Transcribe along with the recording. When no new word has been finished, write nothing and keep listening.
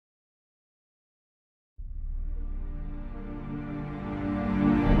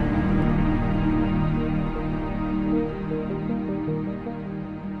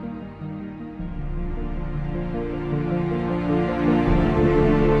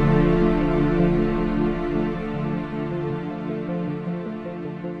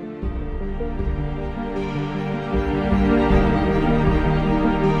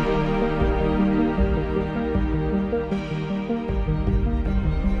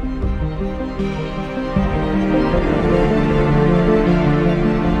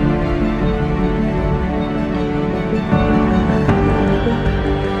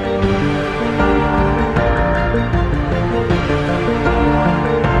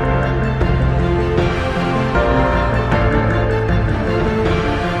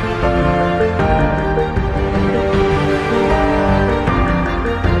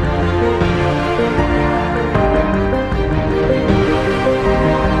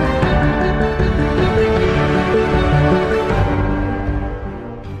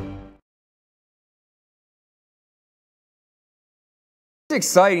It's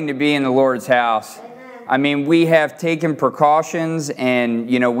exciting to be in the Lord's house. I mean, we have taken precautions and,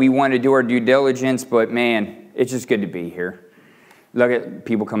 we want to do our due diligence, but man, it's just good to be here. Look at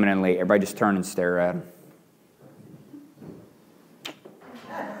people coming in late. Everybody just turn and stare at them.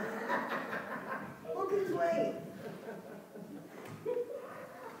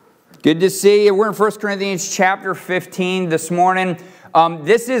 Good to see you. We're in 1 Corinthians chapter 15 this morning.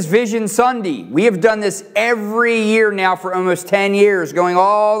 This is Vision Sunday. We have done this every year now for almost 10 years, going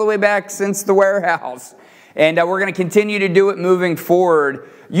all the way back since the warehouse. And we're going to continue to do it moving forward.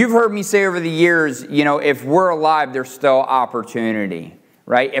 You've heard me say over the years, if we're alive, there's still opportunity,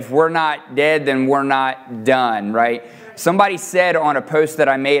 right? If we're not dead, then we're not done, right? Somebody said on a post that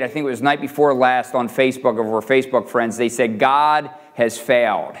I made, I think it was night before last on Facebook of our Facebook friends, they said, God has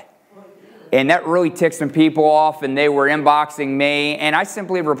failed. And that really ticked some people off, and they were inboxing me. And I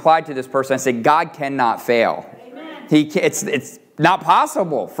simply replied to this person. I said, God cannot fail. Amen. It's not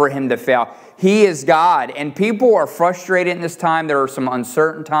possible for him to fail. He is God. And people are frustrated in this time. There are some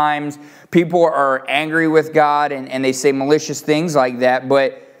uncertain times. People are angry with God, and they say malicious things like that.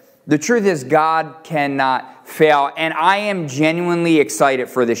 But the truth is, God cannot fail. And I am genuinely excited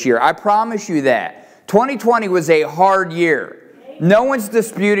for this year. I promise you that. 2020 was a hard year. No one's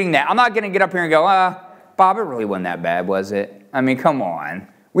disputing that. I'm not going to get up here and go, Bob, it really wasn't that bad, was it? I mean, come on.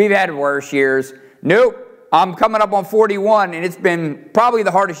 We've had worse years. Nope. I'm coming up on 41, and it's been probably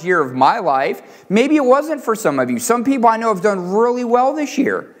the hardest year of my life. Maybe it wasn't for some of you. Some people I know have done really well this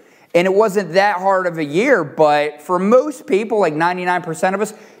year, and it wasn't that hard of a year. But for most people, like 99% of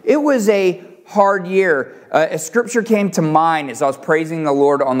us, it was a hard year. A scripture came to mind as I was praising the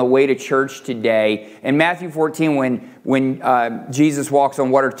Lord on the way to church today. In Matthew 14, when Jesus walks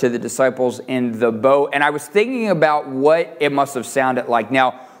on water to the disciples in the boat, and I was thinking about what it must have sounded like.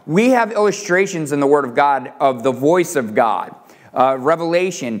 Now, we have illustrations in the Word of God of the voice of God.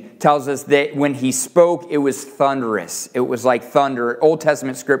 Revelation tells us that when he spoke, it was thunderous. It was like thunder. Old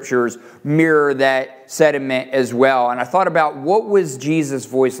Testament scriptures mirror that sentiment as well. And I thought about what was Jesus'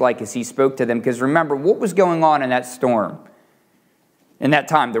 voice like as he spoke to them. Because remember, what was going on in that storm? In that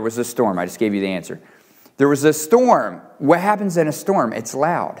time, there was a storm. I just gave you the answer. There was a storm. What happens in a storm? It's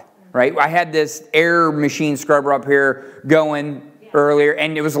loud, right? I had this air machine scrubber up here going earlier,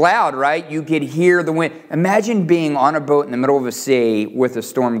 and it was loud, right? You could hear the wind. Imagine being on a boat in the middle of a sea with a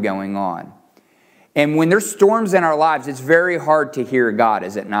storm going on. And when there's storms in our lives, it's very hard to hear God,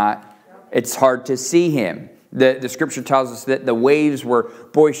 is it not? It's hard to see him. The scripture tells us that the waves were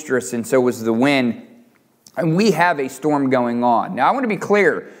boisterous, and so was the wind. And we have a storm going on. Now, I want to be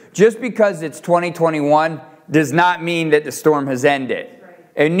clear. Just because it's 2021 does not mean that the storm has ended.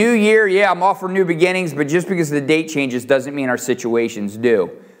 A new year, yeah, I'm all for new beginnings, but just because the date changes doesn't mean our situations do.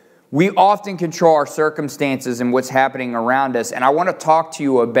 We often control our circumstances and what's happening around us, and I want to talk to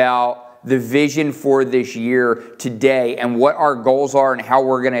you about the vision for this year today and what our goals are and how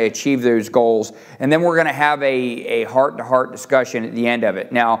we're going to achieve those goals. And then we're going to have a heart-to-heart discussion at the end of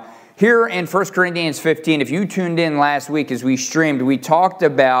it. Now, here in 1 Corinthians 15, if you tuned in last week as we streamed, we talked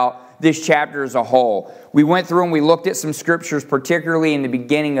about this chapter as a whole. We went through and we looked at some scriptures, particularly in the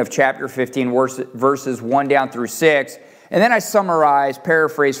beginning of chapter 15, verses 1 down through 6. And then I summarized,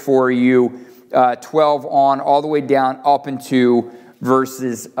 paraphrase for you, 12 on, all the way down up into verse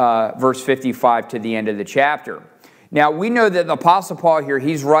 55 to the end of the chapter. Now, we know that the Apostle Paul here,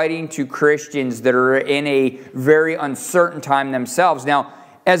 he's writing to Christians that are in a very uncertain time themselves. Now,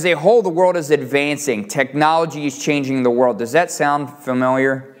 as a whole, the world is advancing. Technology is changing the world. Does that sound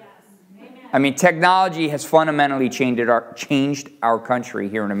familiar? I mean, technology has fundamentally changed our country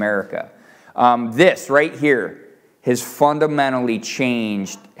here in America. This right here has fundamentally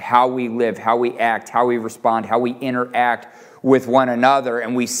changed how we live, how we act, how we respond, how we interact with one another.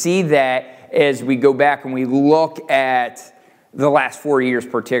 And we see that as we go back and we look at the last 4 years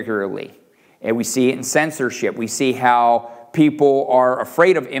particularly. And we see it in censorship. We see how people are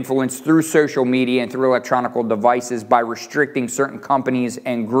afraid of influence through social media and through electronic devices by restricting certain companies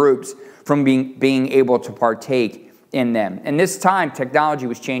and groups from being able to partake in them. And this time, technology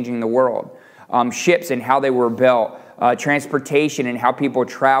was changing the world. Ships and how they were built, transportation and how people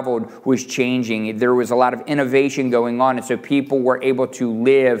traveled was changing. There was a lot of innovation going on, and so people were able to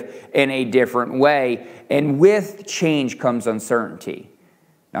live in a different way. And with change comes uncertainty.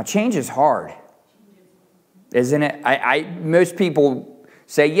 Now, change is hard, isn't it? Most people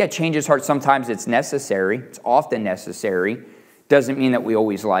say, yeah, change is hard. Sometimes it's necessary. It's often necessary. Doesn't mean that we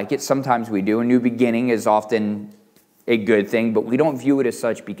always like it. Sometimes we do. A new beginning is often a good thing, but we don't view it as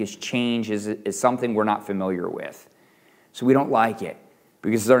such because change is something we're not familiar with. So we don't like it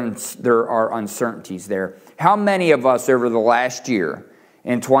because there are uncertainties there. How many of us over the last year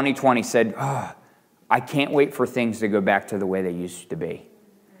in 2020 said, oh, I can't wait for things to go back to the way they used to be.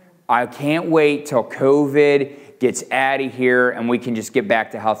 I can't wait till COVID gets out of here and we can just get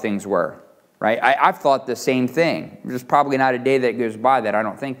back to how things were, right? I've thought the same thing. There's probably not a day that goes by that I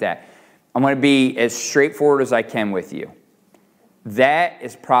don't think that. I'm going to be as straightforward as I can with you. That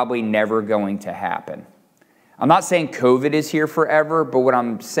is probably never going to happen. I'm not saying COVID is here forever, but what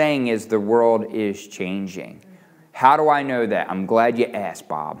I'm saying is the world is changing. How do I know that? I'm glad you asked,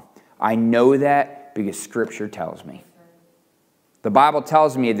 Bob. I know that because Scripture tells me. The Bible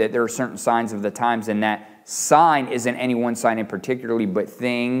tells me that there are certain signs of the times, and that sign isn't any one sign in particular, but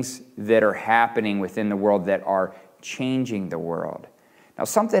things that are happening within the world that are changing the world. Now,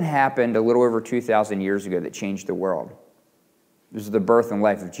 something happened a little over 2,000 years ago that changed the world. It was the birth and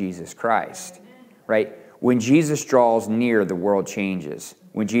life of Jesus Christ, right? When Jesus draws near, the world changes.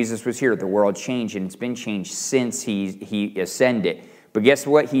 When Jesus was here, the world changed, and it's been changed since he ascended. But guess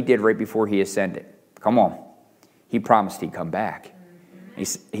what he did right before he ascended? Come on. He promised he'd come back.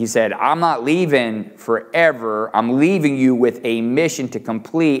 He said, I'm not leaving forever. I'm leaving you with a mission to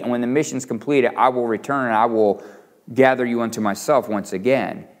complete. And when the mission's completed, I will return and I will gather you unto myself once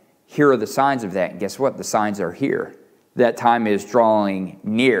again. Here are the signs of that. And guess what? The signs are here. That time is drawing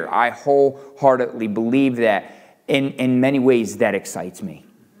near. I wholeheartedly believe that. In many ways, that excites me.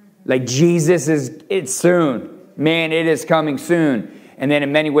 Like Jesus it's soon. Man, it is coming soon. And then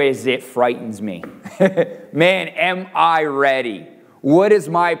in many ways, it frightens me. Man, am I ready? What is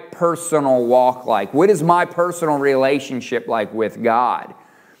my personal walk like? What is my personal relationship like with God?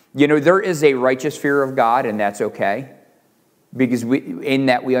 You know, there is a righteous fear of God, and that's okay. Because in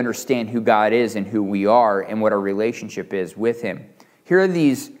that we understand who God is and who we are and what our relationship is with Him. Here are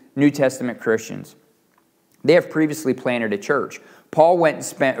these New Testament Christians. They have previously planted a church. Paul went and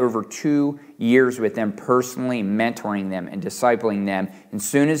spent over 2 years with them, personally mentoring them and discipling them. And as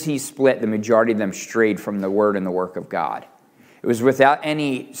soon as he split, the majority of them strayed from the word and the work of God. It was without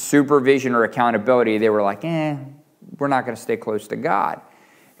any supervision or accountability. They were like, we're not going to stay close to God.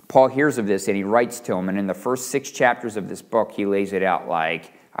 Paul hears of this and he writes to them. And in the first 6 chapters of this book, he lays it out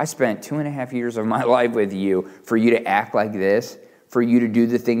like, I spent 2.5 years of my life with you for you to act like this, for you to do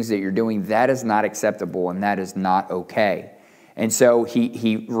the things that you're doing. That is not acceptable and that is not okay. And so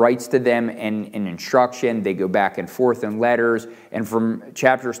he writes to them in instruction. They go back and forth in letters. And from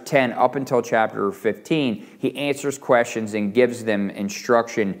chapters 10 up until chapter 15, he answers questions and gives them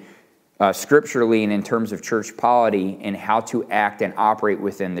instruction scripturally and in terms of church polity and how to act and operate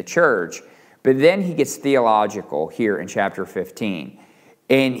within the church. But then he gets theological here in chapter 15.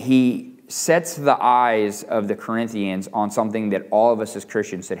 And he sets the eyes of the Corinthians on something that all of us as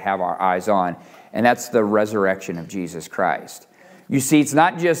Christians should have our eyes on, and that's the resurrection of Jesus Christ. You see, it's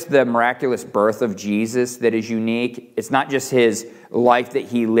not just the miraculous birth of Jesus that is unique. It's not just his life that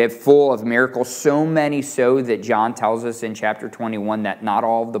he lived full of miracles, so many so that John tells us in chapter 21 that not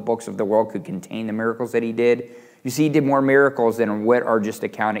all of the books of the world could contain the miracles that he did. You see, he did more miracles than what are just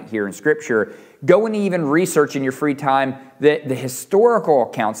accounted here in Scripture. Go and even research in your free time the historical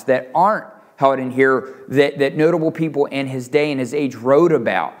accounts that aren't held in here that notable people in his day and his age wrote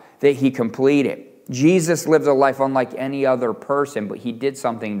about that he completed. Jesus lived a life unlike any other person, but he did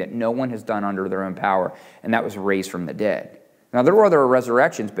something that no one has done under their own power, and that was raised from the dead. Now, there were other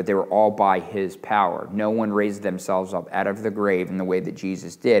resurrections, but they were all by his power. No one raised themselves up out of the grave in the way that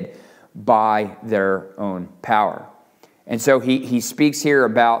Jesus did by their own power. And so he speaks here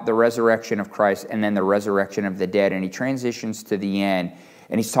about the resurrection of Christ and then the resurrection of the dead, and he transitions to the end,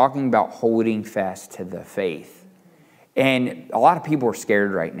 and he's talking about holding fast to the faith. And a lot of people are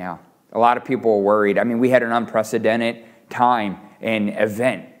scared right now. A lot of people are worried. I mean, we had an unprecedented time and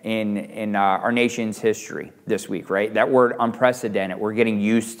event in our nation's history this week, right? That word unprecedented, we're getting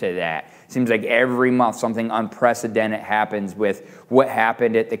used to that. It seems like every month something unprecedented happens with what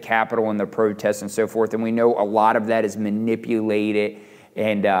happened at the Capitol and the protests and so forth. And we know a lot of that is manipulated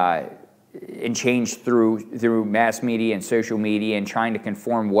and changed through mass media and social media and trying to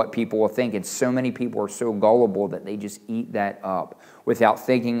conform what people will think. And so many people are so gullible that they just eat that up without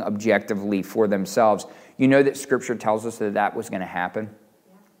thinking objectively for themselves. You know that Scripture tells us that that was going to happen?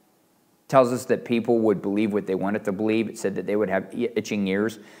 Yeah. Tells us that people would believe what they wanted to believe. It said that they would have itching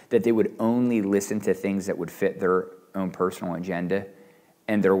ears, that they would only listen to things that would fit their own personal agenda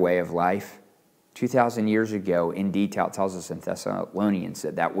and their way of life. 2,000 years ago, in detail, it tells us in Thessalonians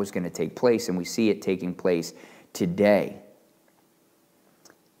that that was going to take place, and we see it taking place today.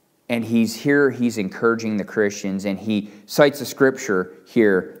 And he's encouraging the Christians, and he cites a scripture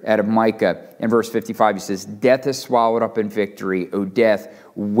here out of Micah. In verse 55, he says, "Death is swallowed up in victory. O death,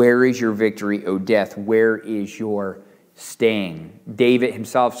 where is your victory? O death, where is your sting. David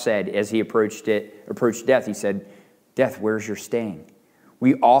himself said, as he approached death, he said, "Death, where's your sting?"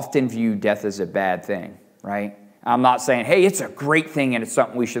 We often view death as a bad thing, right? I'm not saying, hey, it's a great thing and it's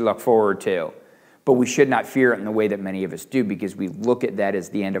something we should look forward to. But we should not fear it in the way that many of us do, because we look at that as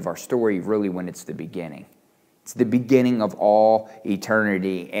the end of our story, really, when it's the beginning. It's the beginning of all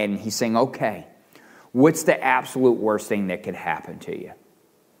eternity. And he's saying, okay, what's the absolute worst thing that could happen to you?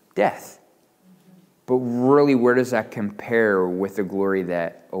 Death. But really, where does that compare with the glory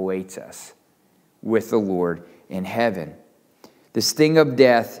that awaits us with the Lord in heaven? The sting of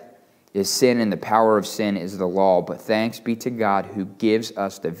death is sin, and the power of sin is the law. But thanks be to God who gives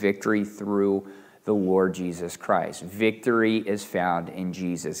us the victory through the Lord Jesus Christ. Victory is found in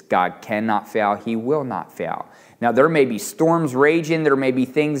Jesus. God cannot fail. He will not fail. Now, there may be storms raging. There may be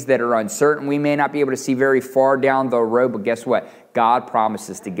things that are uncertain. We may not be able to see very far down the road, but guess what? God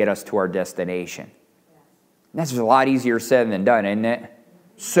promises to get us to our destination. And that's a lot easier said than done, isn't it?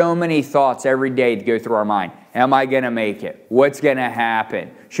 So many thoughts every day go through our mind. Am I going to make it? What's going to happen?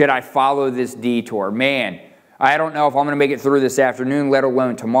 Should I follow this detour? Man, I don't know if I'm going to make it through this afternoon, let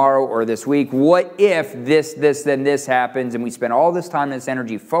alone tomorrow or this week. What if this, then this happens? And we spend all this time and this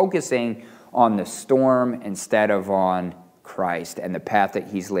energy focusing on the storm instead of on Christ and the path that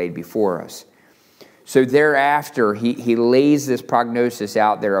he's laid before us. So thereafter, he lays this prognosis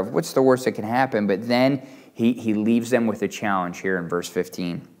out there of what's the worst that can happen, but then he leaves them with a challenge here in verse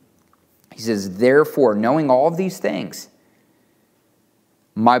 15. He says, therefore, knowing all of these things,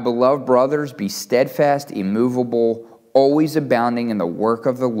 my beloved brothers, be steadfast, immovable, always abounding in the work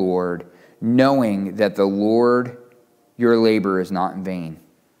of the Lord, knowing that the Lord, your labor is not in vain.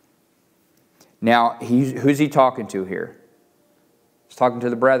 Now, who's he talking to here? He's talking to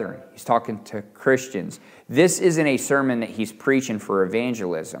the brethren. He's talking to Christians. This isn't a sermon that he's preaching for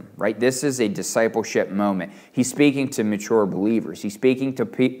evangelism, right? This is a discipleship moment. He's speaking to mature believers. He's speaking to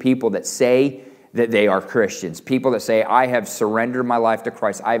people that say that they are Christians. People that say, I have surrendered my life to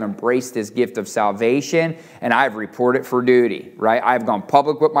Christ. I've embraced His gift of salvation, and I've reported for duty, right? I've gone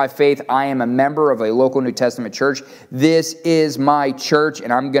public with my faith. I am a member of a local New Testament church. This is my church,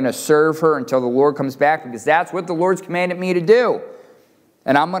 and I'm going to serve her until the Lord comes back, because that's what the Lord's commanded me to do.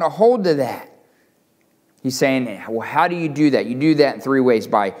 And I'm going to hold to that. He's saying, well, how do you do that? You do that in three ways: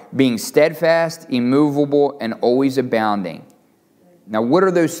 by being steadfast, immovable, and always abounding. Now, what are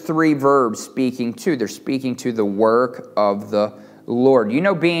those three verbs speaking to? They're speaking to the work of the Lord. You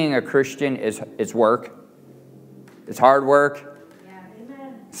know, being a Christian is work. It's hard work. Yeah,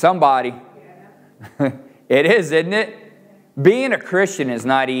 amen. Somebody. Yeah. It is, isn't it? Being a Christian is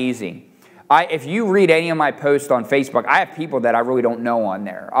not easy. If you read any of my posts on Facebook, I have people that I really don't know on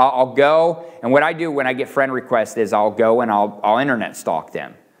there. I'll go, and what I do when I get friend requests is I'll go and I'll internet stalk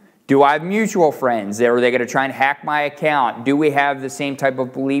them. Do I have mutual friends? Are they going to try and hack my account? Do we have the same type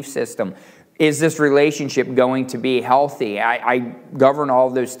of belief system? Is this relationship going to be healthy? I govern all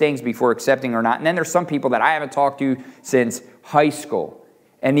of those things before accepting or not. And then there's some people that I haven't talked to since high school.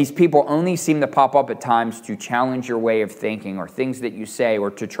 And these people only seem to pop up at times to challenge your way of thinking or things that you say, or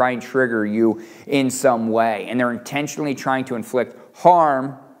to try and trigger you in some way. And they're intentionally trying to inflict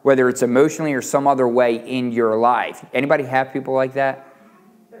harm, whether it's emotionally or some other way, in your life. Anybody have people like that?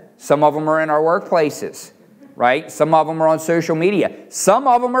 Some of them are in our workplaces, right? Some of them are on social media. Some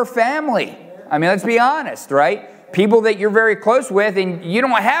of them are family. I mean, let's be honest, right? People that you're very close with, and you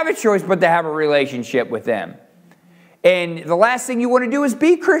don't have a choice but to have a relationship with them. And the last thing you want to do is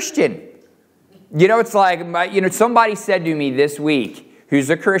be Christian. You know, it's like, somebody said to me this week,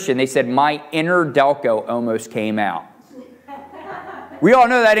 who's a Christian, they said, my inner Delco almost came out. We all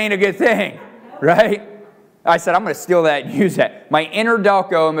know that ain't a good thing, right? I said, I'm going to steal that and use that. My inner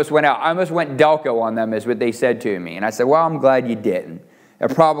Delco almost went out. I almost went Delco on them, is what they said to me. And I said, well, I'm glad you didn't.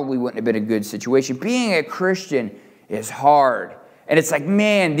 It probably wouldn't have been a good situation. Being a Christian is hard. And it's like,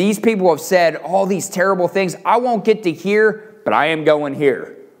 man, these people have said all these terrible things. I won't get to here, but I am going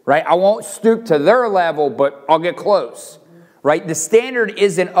here, right? I won't stoop to their level, but I'll get close, right? The standard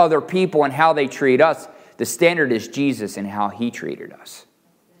isn't other people and how they treat us. The standard is Jesus and how He treated us.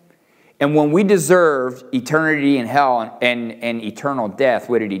 And when we deserved eternity in hell and eternal death,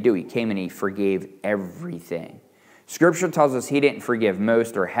 what did He do? He came and He forgave everything. Scripture tells us He didn't forgive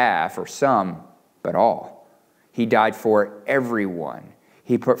most or half or some, but all. He died for everyone.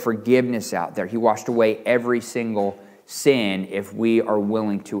 He put forgiveness out there. He washed away every single sin if we are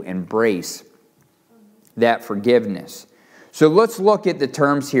willing to embrace that forgiveness. So let's look at the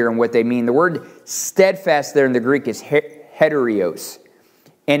terms here and what they mean. The word steadfast there in the Greek is heterios.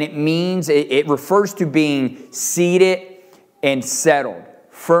 And it refers to being seated and settled,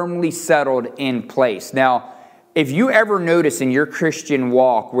 firmly settled in place. Now, if you ever notice in your Christian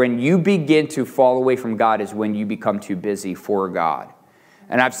walk, when you begin to fall away from God is when you become too busy for God.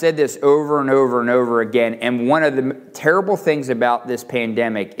 And I've said this over and over and over again, and one of the terrible things about this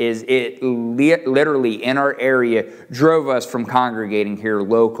pandemic is it literally, in our area, drove us from congregating here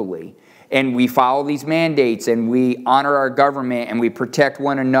locally. And we follow these mandates, and we honor our government, and we protect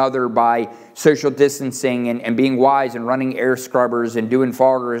one another by social distancing and being wise and running air scrubbers and doing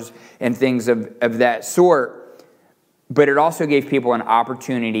foggers and things of that sort. But it also gave people an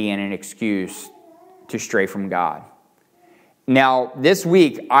opportunity and an excuse to stray from God. Now, this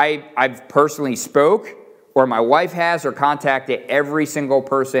week, I've personally spoke, or my wife has, or contacted every single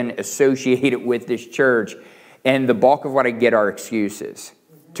person associated with this church, and the bulk of what I get are excuses.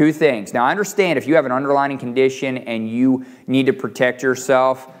 Two things. Now, I understand if you have an underlying condition and you need to protect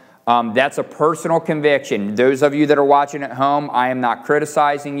yourself, that's a personal conviction. Those of you that are watching at home, I am not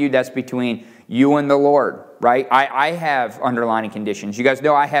criticizing you. That's between you and the Lord, right? I have underlying conditions. You guys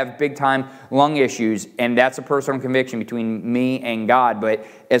know I have big-time lung issues, and that's a personal conviction between me and God. But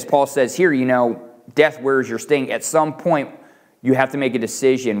as Paul says here, you know, death wears your sting. At some point, you have to make a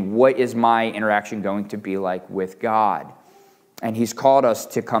decision. What is my interaction going to be like with God? And he's called us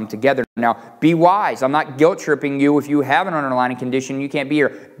to come together. Now, be wise. I'm not guilt-tripping you. If you have an underlying condition, you can't be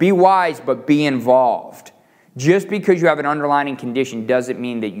here. Be wise, but be involved. Just because you have an underlying condition doesn't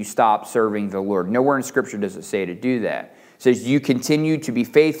mean that you stop serving the Lord. Nowhere in Scripture does it say to do that. It says you continue to be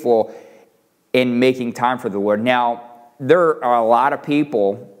faithful in making time for the Lord. Now, there are a lot of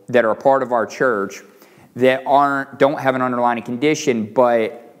people that are a part of our church that don't have an underlying condition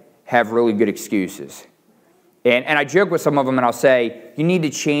but have really good excuses. And I joke with some of them, and I'll say, you need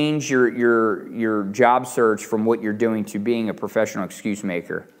to change your job search from what you're doing to being a professional excuse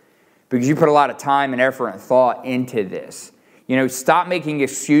maker. Because you put a lot of time and effort and thought into this. You know, stop making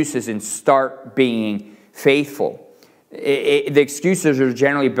excuses and start being faithful. The excuses are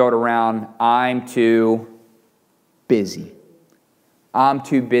generally built around, I'm too busy. I'm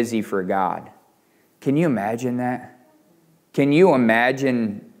too busy for God. Can you imagine that? Can you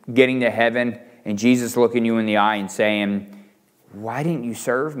imagine getting to heaven and Jesus looking you in the eye and saying, why didn't you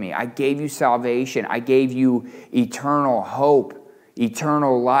serve me? I gave you salvation. I gave you eternal hope,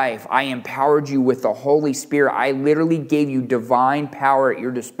 eternal life. I empowered you with the Holy Spirit. I literally gave you divine power at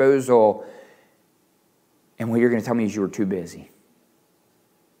your disposal. And what you're going to tell me is you were too busy.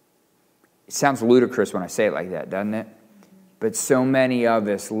 It sounds ludicrous when I say it like that, doesn't it? But so many of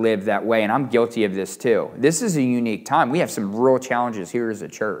us live that way, and I'm guilty of this too. This is a unique time. We have some real challenges here as a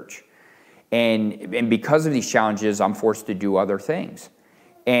church. And because of these challenges, I'm forced to do other things.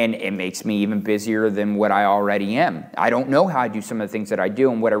 And it makes me even busier than what I already am. I don't know how I do some of the things that I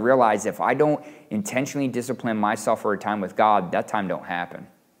do. And what I realize, if I don't intentionally discipline myself for a time with God, that time don't happen.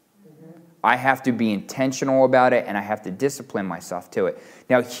 I have to be intentional about it, and I have to discipline myself to it.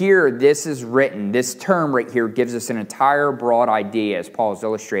 Now here, this is written, this term right here gives us an entire broad idea as Paul is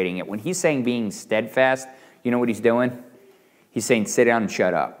illustrating it. When he's saying being steadfast, you know what he's doing? He's saying sit down and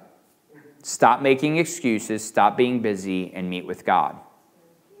shut up. Stop making excuses, stop being busy, and meet with God.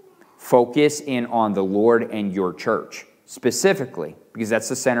 Focus in on the Lord and your church, specifically, because that's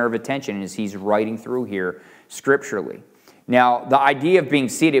the center of attention as he's writing through here scripturally. Now, the idea of being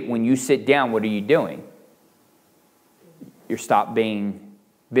seated, when you sit down, what are you doing? You're stop being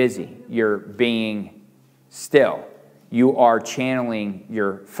busy. You're being still. You are channeling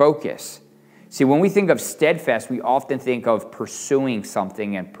your focus. See, when we think of steadfast, we often think of pursuing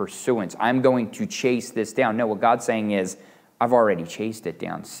something and pursuance. I'm going to chase this down. No, what God's saying is, I've already chased it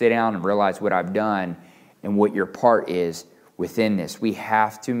down. Sit down and realize what I've done and what your part is within this. We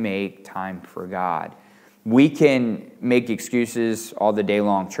have to make time for God. We can make excuses all the day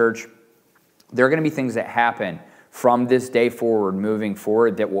long, church. There are going to be things that happen from this day forward, moving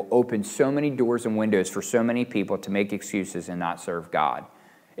forward, that will open so many doors and windows for so many people to make excuses and not serve God.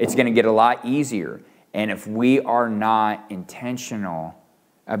 It's going to get a lot easier. And if we are not intentional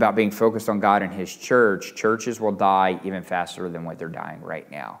about being focused on God and His church, churches will die even faster than what they're dying right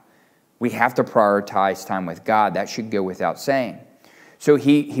now. We have to prioritize time with God. That should go without saying. So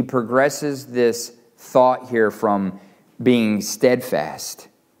he progresses this thought here from being steadfast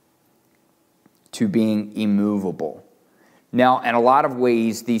to being immovable. Now, in a lot of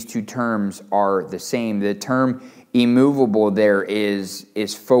ways, these two terms are the same. The term immovable there is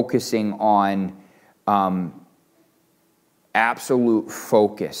focusing on absolute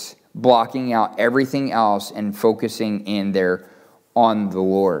focus, blocking out everything else and focusing in there on the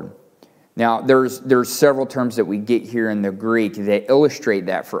Lord. Now, there's several terms that we get here in the Greek that illustrate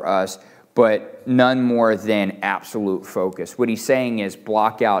that for us, but none more than absolute focus. What he's saying is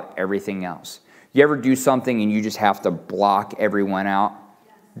block out everything else. You ever do something and you just have to block everyone out?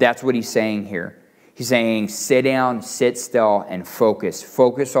 That's what he's saying here. He's saying, sit down, sit still, and focus.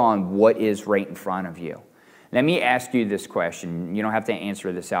 Focus on what is right in front of you. Let me ask you this question. You don't have to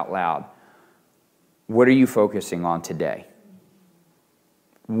answer this out loud. What are you focusing on today?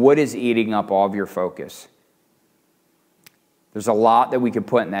 What is eating up all of your focus? There's a lot that we could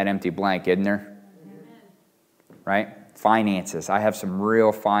put in that empty blank, isn't there? Right? Finances. I have some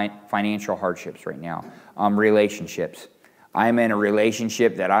real financial hardships right now. Relationships. I'm in a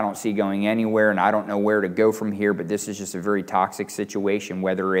relationship that I don't see going anywhere, and I don't know where to go from here, but this is just a very toxic situation,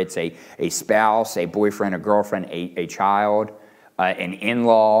 whether it's a spouse, a boyfriend, a girlfriend, a child, an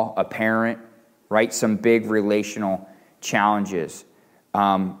in-law, a parent, right? Some big relational challenges,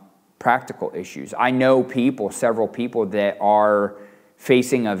 practical issues. I know several people that are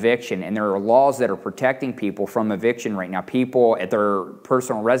facing eviction, and there are laws that are protecting people from eviction right now. People at their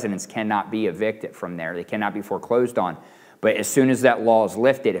personal residence cannot be evicted from there. They cannot be foreclosed on. But as soon as that law is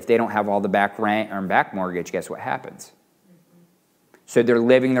lifted, if they don't have all the back rent or back mortgage, guess what happens? So they're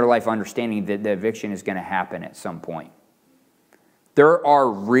living their life understanding that the eviction is going to happen at some point. There are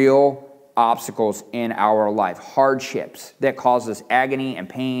real obstacles in our life, hardships that cause us agony and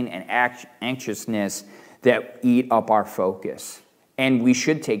pain and anxiousness that eat up our focus. And we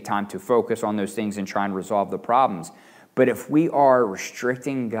should take time to focus on those things and try and resolve the problems. But if we are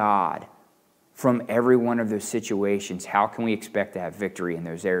restricting God from every one of those situations, how can we expect to have victory in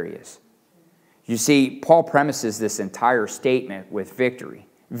those areas? You see, Paul premises this entire statement with victory.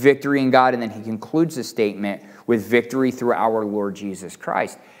 Victory in God, and then he concludes the statement with victory through our Lord Jesus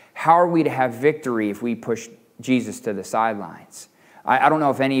Christ. How are we to have victory if we push Jesus to the sidelines? I don't know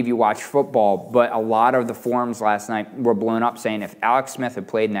if any of you watch football, but a lot of the forums last night were blown up saying if Alex Smith had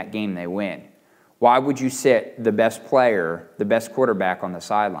played in that game, they win. Why would you sit the best player, the best quarterback on the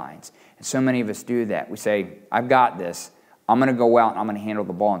sidelines? And so many of us do that. We say, I've got this. I'm going to go out and I'm going to handle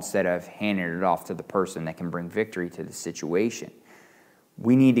the ball instead of handing it off to the person that can bring victory to the situation.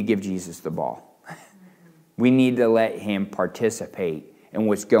 We need to give Jesus the ball. We need to let him participate in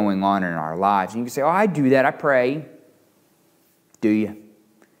what's going on in our lives. And you can say, oh, I do that. I pray. Do you?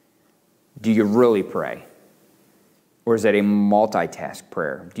 Do you really pray? Or is that a multitask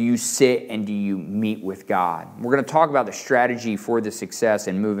prayer? Do you sit and do you meet with God? We're going to talk about the strategy for the success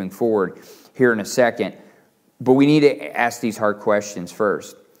and moving forward here in a second. But we need to ask these hard questions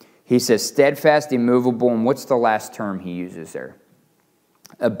first. He says steadfast, immovable, and what's the last term he uses there?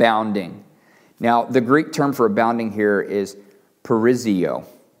 Abounding. Now, the Greek term for abounding here is perizio.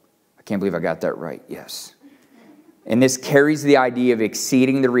 I can't believe I got that right. Yes. And this carries the idea of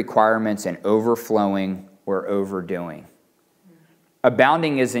exceeding the requirements and overflowing or overdoing.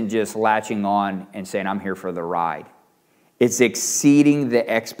 Abounding isn't just latching on and saying, I'm here for the ride. It's exceeding the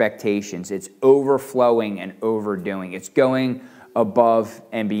expectations. It's overflowing and overdoing. It's going above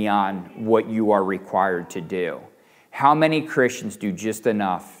and beyond what you are required to do. How many Christians do just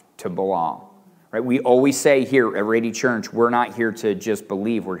enough to belong? Right? We always say here at Rady Church, we're not here to just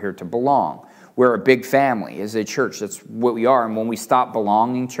believe, we're here to belong. We're a big family as a church. That's what we are. And when we stop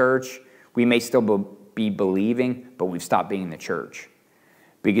belonging, church, we may still be believing, but we've stopped being the church.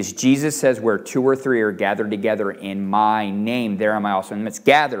 Because Jesus says where 2 or 3 are gathered together in my name, there am I also. And it's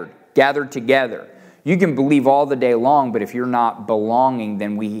gathered together. You can believe all the day long, but if you're not belonging,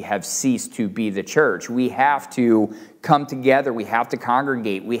 then we have ceased to be the church. We have to come together. We have to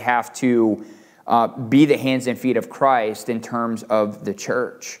congregate. We have to be the hands and feet of Christ in terms of the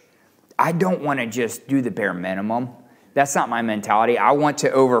church. I don't want to just do the bare minimum. That's not my mentality. I want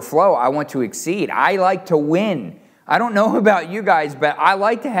to overflow. I want to exceed. I like to win. I don't know about you guys, but I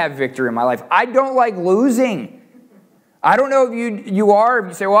like to have victory in my life. I don't like losing. I don't know if you are. If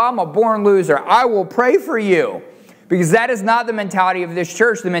you say, well, I'm a born loser, I will pray for you. Because that is not the mentality of this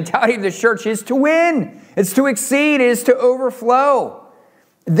church. The mentality of this church is to win. It's to exceed. It is to overflow.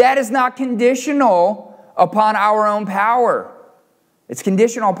 That is not conditional upon our own power. It's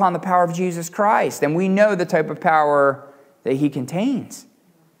conditional upon the power of Jesus Christ. And we know the type of power that he contains.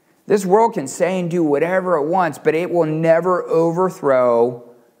 This world can say and do whatever it wants, but it will never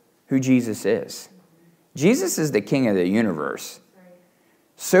overthrow who Jesus is. Jesus is the king of the universe.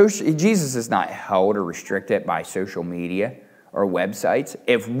 Jesus is not held or restricted by social media or websites.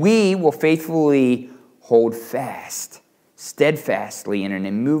 If we will faithfully hold fast, steadfastly in an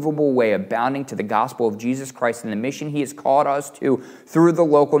immovable way, abounding to the gospel of Jesus Christ and the mission he has called us to through the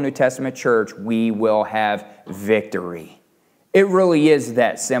local New Testament church, we will have victory. It really is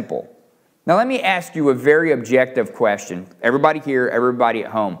that simple. Now let me ask you a very objective question. Everybody here, everybody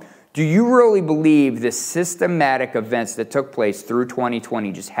at home. Do you really believe the systematic events that took place through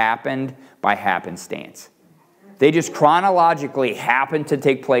 2020 just happened by happenstance? They just chronologically happened to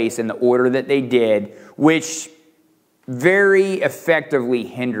take place in the order that they did, which very effectively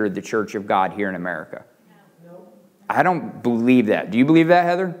hindered the Church of God here in America. I don't believe that. Do you believe that,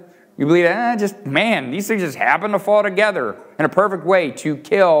 Heather? You believe that? These things just happen to fall together in a perfect way to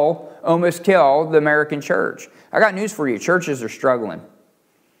almost kill the American church. I got news for you. Churches are struggling.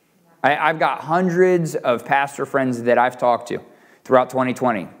 I've got hundreds of pastor friends that I've talked to throughout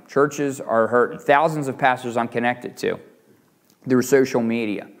 2020. Churches are hurting. Thousands of pastors I'm connected to through social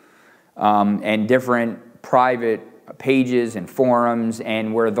media and different private pages and forums,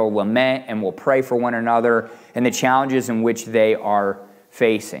 and where they'll lament and will pray for one another and the challenges in which they are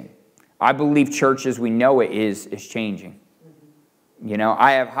facing. I believe church as we know it is changing. You know,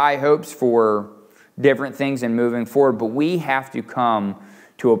 I have high hopes for different things and moving forward, but we have to come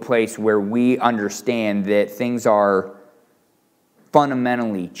to a place where we understand that things are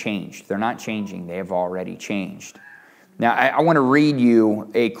fundamentally changed. They're not changing. They have already changed. Now, I want to read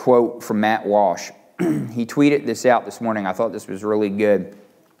you a quote from Matt Walsh. He tweeted this out this morning. I thought this was really good.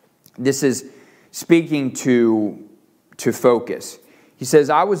 This is speaking to focus. He says,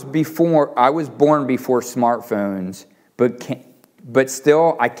 I was born before smartphones, but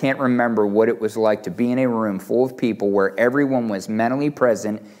still I can't remember what it was like to be in a room full of people where everyone was mentally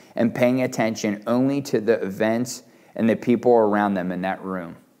present and paying attention only to the events and the people around them in that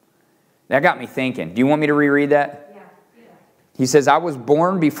room. That got me thinking. Do you want me to reread that? Yeah. He says, I was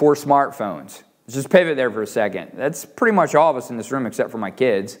born before smartphones. Let's just pivot there for a second. That's pretty much all of us in this room except for my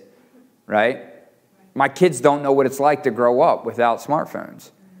kids, right? My kids don't know what it's like to grow up without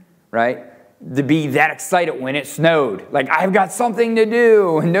smartphones, right? To be that excited when it snowed. Like, I've got something to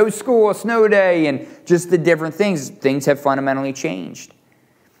do, and no school, a snow day, and just the different things. Things have fundamentally changed.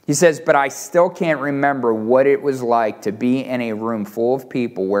 He says, but I still can't remember what it was like to be in a room full of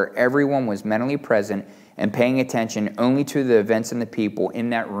people where everyone was mentally present and paying attention only to the events and the people in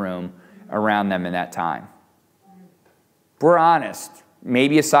that room around them in that time. If we're honest,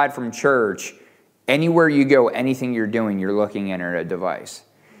 maybe aside from church, anywhere you go, anything you're doing, you're looking at a device.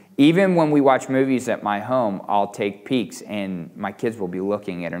 Even when we watch movies at my home, I'll take peeks and my kids will be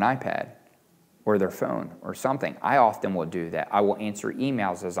looking at an iPad or their phone or something. I often will do that. I will answer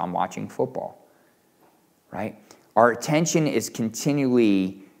emails as I'm watching football, right? Our attention is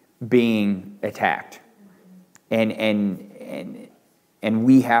continually being attacked, and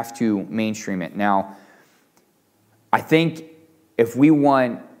we have to mainstream it. Now, I think if we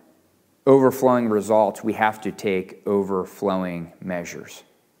want overflowing results, we have to take overflowing measures.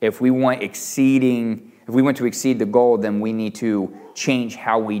 If we want to exceed the goal, then we need to change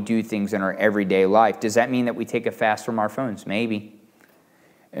how we do things in our everyday life. Does that mean that we take a fast from our phones? Maybe.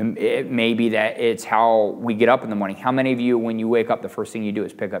 And it may be that it's how we get up in the morning. How many of you, when you wake up, the first thing you do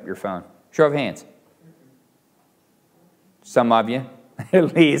is pick up your phone? Show of hands. Some of you.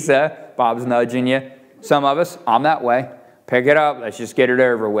 Lisa, Bob's nudging you. Some of us, I'm that way. Pick it up. Let's just get it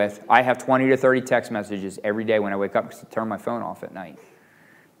over with. I have 20 to 30 text messages every day when I wake up because I turn my phone off at night.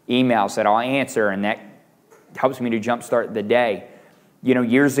 Emails that I'll answer, and that helps me to jumpstart the day. You know,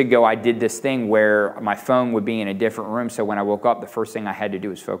 years ago, I did this thing where my phone would be in a different room, so when I woke up, the first thing I had to do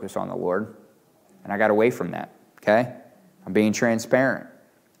was focus on the Lord, and I got away from that, okay? I'm being transparent.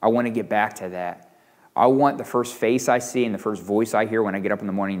 I want to get back to that. I want the first face I see and the first voice I hear when I get up in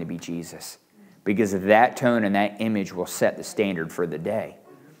the morning to be Jesus, because that tone and that image will set the standard for the day.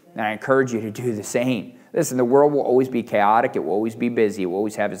 And I encourage you to do the same. Listen, the world will always be chaotic. It will always be busy. It will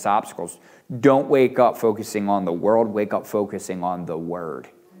always have its obstacles. Don't wake up focusing on the world. Wake up focusing on the Word,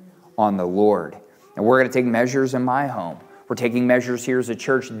 on the Lord. And we're going to take measures in my home. We're taking measures here as a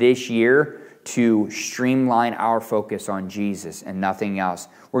church this year to streamline our focus on Jesus and nothing else.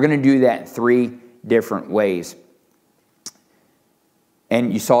 We're going to do that in 3 different ways.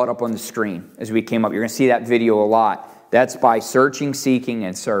 And you saw it up on the screen as we came up. You're going to see that video a lot. That's by searching, seeking,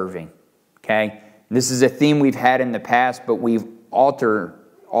 and serving. Okay? This is a theme we've had in the past, but we've altered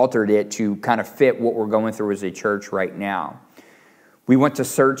it to kind of fit what we're going through as a church right now. We want to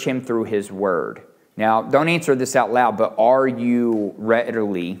search Him through His Word. Now, don't answer this out loud, but are you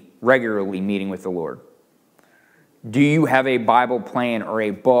regularly meeting with the Lord? Do you have a Bible plan or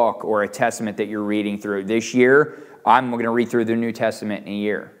a book or a testament that you're reading through? This year, I'm going to read through the New Testament in a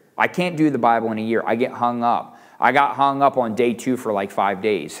year. I can't do the Bible in a year. I get hung up. I got hung up on day 2 for like 5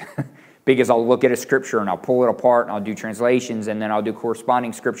 days. Because I'll look at a scripture and I'll pull it apart and I'll do translations and then I'll do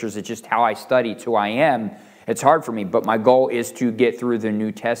corresponding scriptures. It's just how I study. It's who I am. It's hard for me. But my goal is to get through the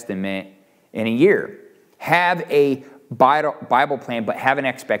New Testament in a year. Have a Bible plan, but have an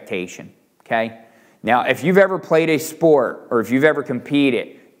expectation, okay? Now, if you've ever played a sport or if you've ever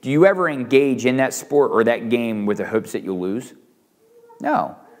competed, do you ever engage in that sport or that game with the hopes that you'll lose?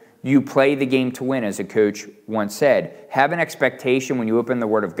 No. You play the game to win, as a coach once said. Have an expectation when you open the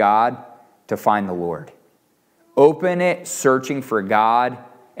Word of God to find the Lord. Open it searching for God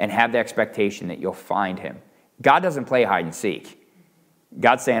and have the expectation that you'll find Him. God doesn't play hide and seek.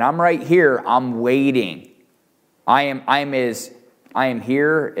 God's saying, I'm right here. I'm waiting. I am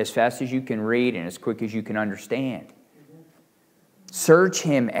here as fast as you can read and as quick as you can understand. Search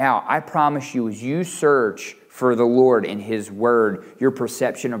Him out. I promise you, as you search for the Lord and His Word, your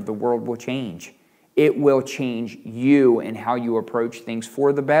perception of the world will change. It will change you and how you approach things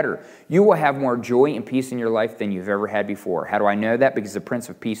for the better. You will have more joy and peace in your life than you've ever had before. How do I know that? Because the Prince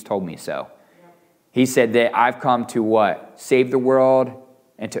of Peace told me so. He said that I've come to what? Save the world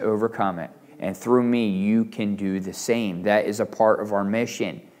and to overcome it. And through me, you can do the same. That is a part of our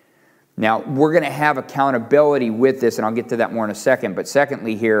mission. Now, we're going to have accountability with this, and I'll get to that more in a second. But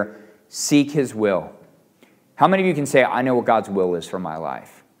secondly here, seek His will. How many of you can say, I know what God's will is for my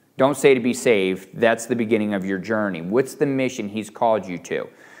life? Don't say to be saved. That's the beginning of your journey. What's the mission He's called you to?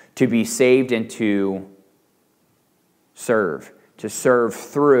 To be saved and to serve. To serve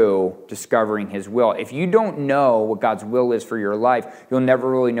through discovering His will. If you don't know what God's will is for your life, you'll never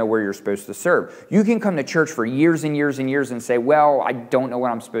really know where you're supposed to serve. You can come to church for years and years and years and say, well, I don't know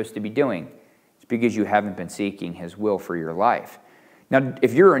what I'm supposed to be doing. It's because you haven't been seeking His will for your life. Now,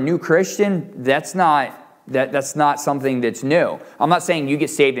 if you're a new Christian, that's not something that's new. I'm not saying you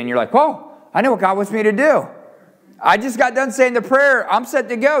get saved and you're like, oh, I know what God wants me to do. I just got done saying the prayer. I'm set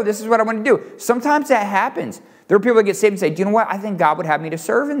to go. This is what I want to do. Sometimes that happens. There are people that get saved and say, do you know what? I think God would have me to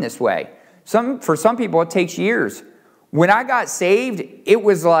serve in this way. For some people, it takes years. When I got saved, it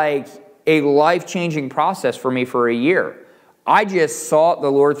was like a life-changing process for me for a year. I just sought the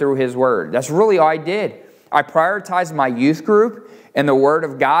Lord through His Word. That's really all I did. I prioritized my youth group and the Word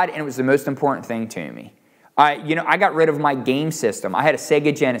of God, and it was the most important thing to me. I got rid of my game system. I had a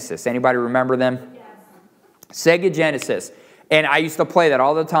Sega Genesis. Anybody remember them? Yes. Sega Genesis. And I used to play that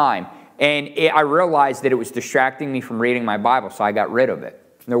all the time. And I realized that it was distracting me from reading my Bible, so I got rid of it.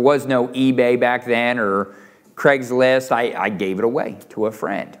 There was no eBay back then or Craigslist. I gave it away to a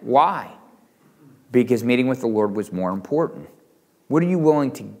friend. Why? Because meeting with the Lord was more important. What are you willing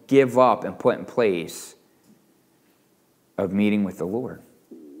to give up and put in place of meeting with the Lord?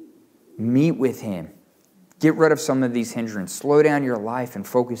 Meet with Him. Get rid of some of these hindrances. Slow down your life and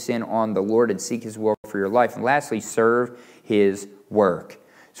focus in on the Lord and seek His will for your life. And lastly, serve His work.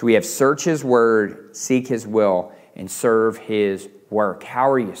 So we have search His Word, seek His will, and serve His work. How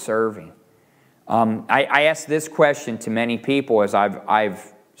are you serving? I asked this question to many people as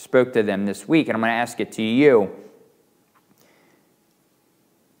I've spoke to them this week, and I'm going to ask it to you.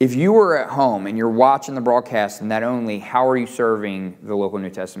 If you were at home and you're watching the broadcast, and not only, how are you serving the local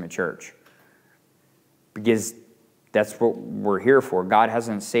New Testament church? Because that's what we're here for. God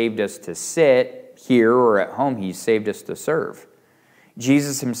hasn't saved us to sit here or at home. He's saved us to serve.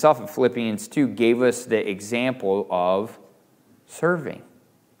 Jesus Himself in Philippians 2 gave us the example of serving.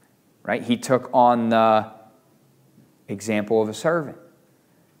 Right? He took on the example of a servant.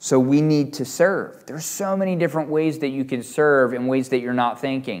 So we need to serve. There's so many different ways that you can serve in ways that you're not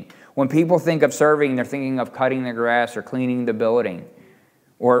thinking. When people think of serving, they're thinking of cutting the grass or cleaning the building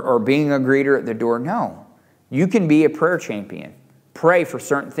or being a greeter at the door. No. You can be a prayer champion. Pray for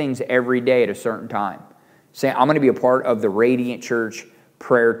certain things every day at a certain time. Say, I'm going to be a part of the Radiant Church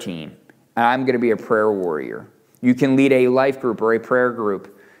prayer team. And I'm going to be a prayer warrior. You can lead a life group or a prayer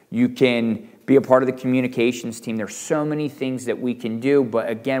group. You can be a part of the communications team. There's so many things that we can do. But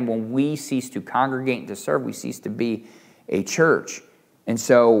again, when we cease to congregate and to serve, we cease to be a church. And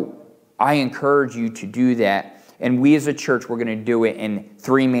so I encourage you to do that. And we as a church, we're going to do it in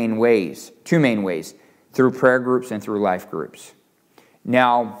two main ways, through prayer groups and through life groups.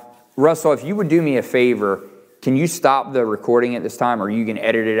 Now, Russell, if you would do me a favor, can you stop the recording at this time, or you can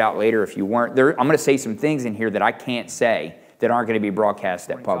edit it out later if you weren't? I'm going to say some things in here that I can't say that aren't going to be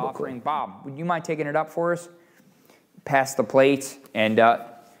broadcast at publicly. Bob, would you mind taking it up for us? Pass the plates, and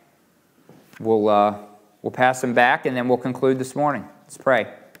we'll pass them back, and then we'll conclude this morning. Let's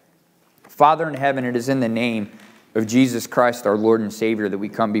pray. Father in heaven, it is in the name of Jesus Christ, our Lord and Savior, that we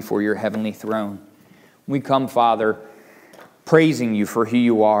come before your heavenly throne. We come, Father, praising you for who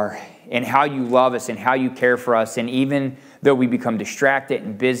you are and how you love us and how you care for us. And even though we become distracted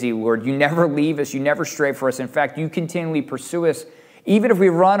and busy, Lord, you never leave us. You never stray for us. In fact, you continually pursue us Even if we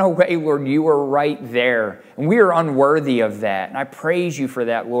run away, Lord, you are right there. And we are unworthy of that. And I praise you for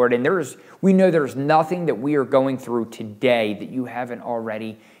that, Lord. And we know there's nothing that we are going through today that you haven't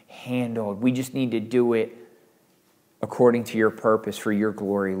already handled. We just need to do it according to your purpose for your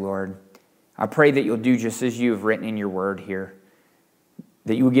glory, Lord. I pray that you'll do just as you have written in your word here,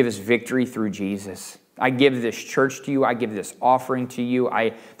 that you will give us victory through Jesus. I give this church to you. I give this offering to you.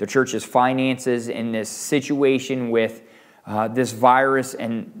 The church's finances in this situation with this virus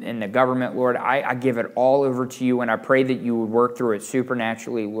and the government, Lord, I give it all over to you, and I pray that you would work through it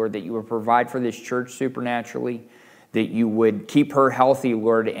supernaturally, Lord, that you would provide for this church supernaturally, that you would keep her healthy,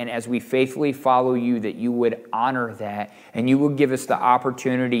 Lord, and as we faithfully follow you, that you would honor that, and you would give us the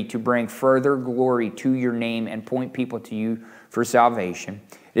opportunity to bring further glory to your name and point people to you for salvation.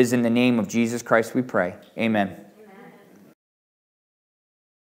 It is in the name of Jesus Christ we pray. Amen.